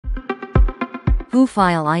Who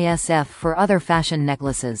file ISF for other fashion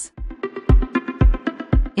necklaces?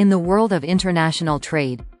 In the world of international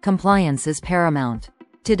trade, compliance is paramount.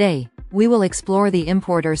 Today, we will explore the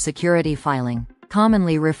importer security filing,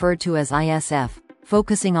 commonly referred to as ISF,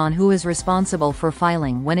 focusing on who is responsible for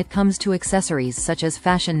filing when it comes to accessories such as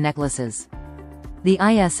fashion necklaces. The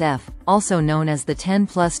ISF, also known as the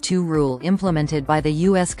 10+2 rule implemented by the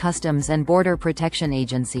U.S. Customs and Border Protection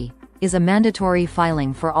Agency, is a mandatory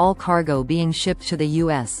filing for all cargo being shipped to the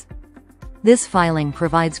U.S. This filing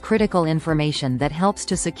provides critical information that helps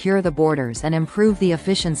to secure the borders and improve the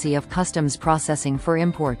efficiency of customs processing for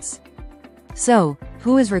imports. So,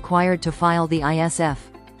 who is required to file the ISF?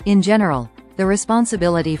 In general, the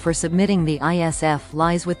responsibility for submitting the ISF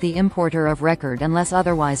lies with the importer of record unless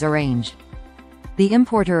otherwise arranged. The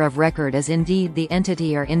importer of record is indeed the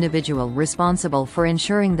entity or individual responsible for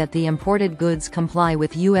ensuring that the imported goods comply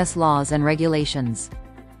with U.S. laws and regulations.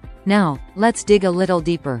 Now, let's dig a little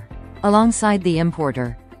deeper. Alongside the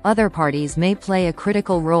importer, other parties may play a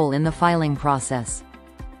critical role in the filing process.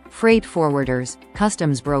 Freight forwarders,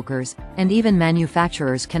 customs brokers, and even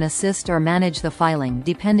manufacturers can assist or manage the filing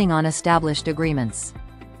depending on established agreements.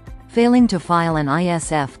 Failing to file an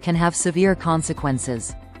ISF can have severe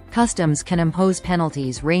consequences. Customs can impose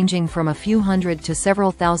penalties ranging from a few hundred to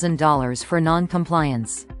several $1,000s for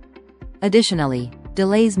non-compliance. Additionally,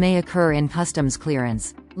 delays may occur in customs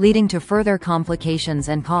clearance, leading to further complications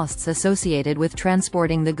and costs associated with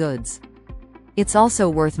transporting the goods. It's also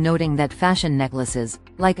worth noting that fashion necklaces,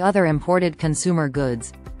 like other imported consumer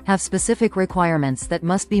goods, have specific requirements that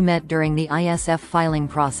must be met during the ISF filing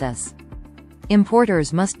process.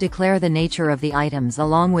 Importers must declare the nature of the items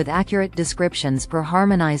along with accurate descriptions per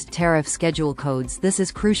Harmonized Tariff Schedule codes. This is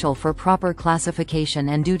crucial for proper classification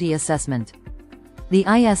and duty assessment. The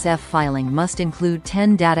ISF filing must include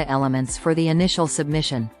 10 data elements for the initial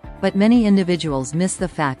submission, but many individuals miss the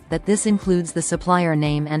fact that this includes the supplier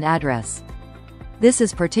name and address. This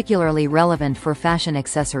is particularly relevant for fashion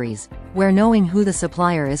accessories, where knowing who the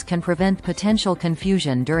supplier is can prevent potential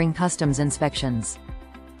confusion during customs inspections.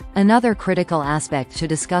 Another critical aspect to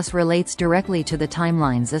discuss relates directly to the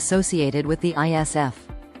timelines associated with the ISF.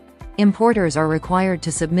 Importers are required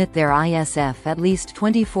to submit their ISF at least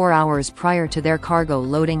 24 hours prior to their cargo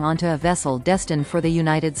loading onto a vessel destined for the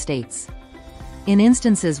United States. In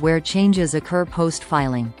instances where changes occur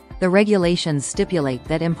post-filing, the regulations stipulate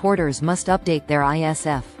that importers must update their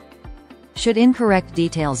ISF. Should incorrect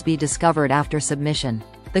details be discovered after submission,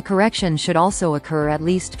 the correction should also occur at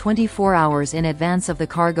least 24 hours in advance of the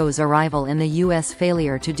cargo's arrival in the U.S.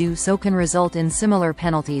 Failure to do so can result in similar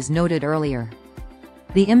penalties noted earlier.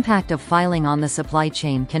 The impact of filing on the supply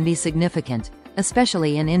chain can be significant,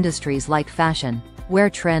 especially in industries like fashion, where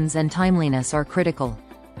trends and timeliness are critical.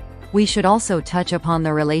 We should also touch upon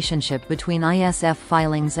the relationship between ISF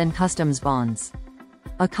filings and customs bonds.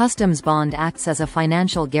 A customs bond acts as a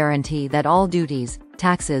financial guarantee that all duties,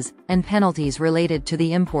 taxes, and penalties related to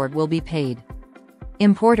the import will be paid.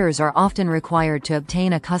 Importers are often required to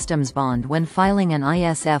obtain a customs bond when filing an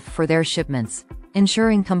ISF for their shipments,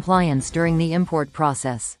 ensuring compliance during the import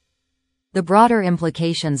process. The broader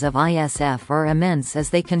implications of ISF are immense as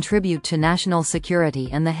they contribute to national security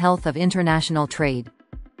and the health of international trade.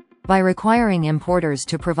 By requiring importers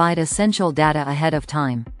to provide essential data ahead of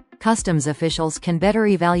time, customs officials can better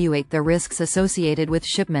evaluate the risks associated with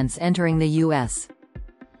shipments entering the U.S.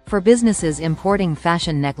 For businesses importing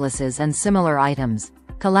fashion necklaces and similar items,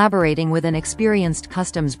 collaborating with an experienced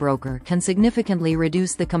customs broker can significantly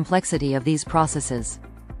reduce the complexity of these processes.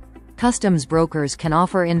 Customs brokers can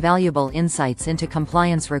offer invaluable insights into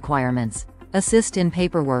compliance requirements, assist in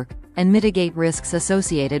paperwork, and mitigate risks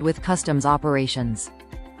associated with customs operations.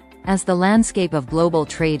 As the landscape of global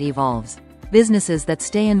trade evolves, businesses that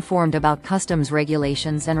stay informed about customs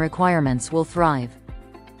regulations and requirements will thrive.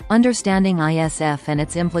 Understanding ISF and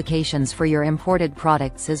its implications for your imported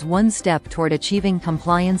products is one step toward achieving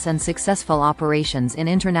compliance and successful operations in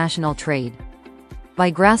international trade. By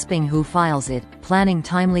grasping who files it, planning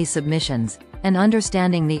timely submissions, and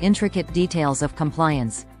understanding the intricate details of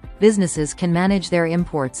compliance, businesses can manage their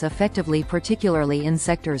imports effectively, particularly in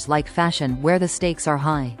sectors like fashion where the stakes are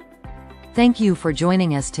high. Thank you for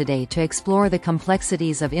joining us today to explore the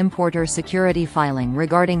complexities of importer security filing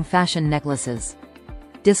regarding fashion necklaces.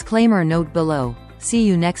 Disclaimer note below. See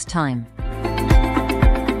you next time.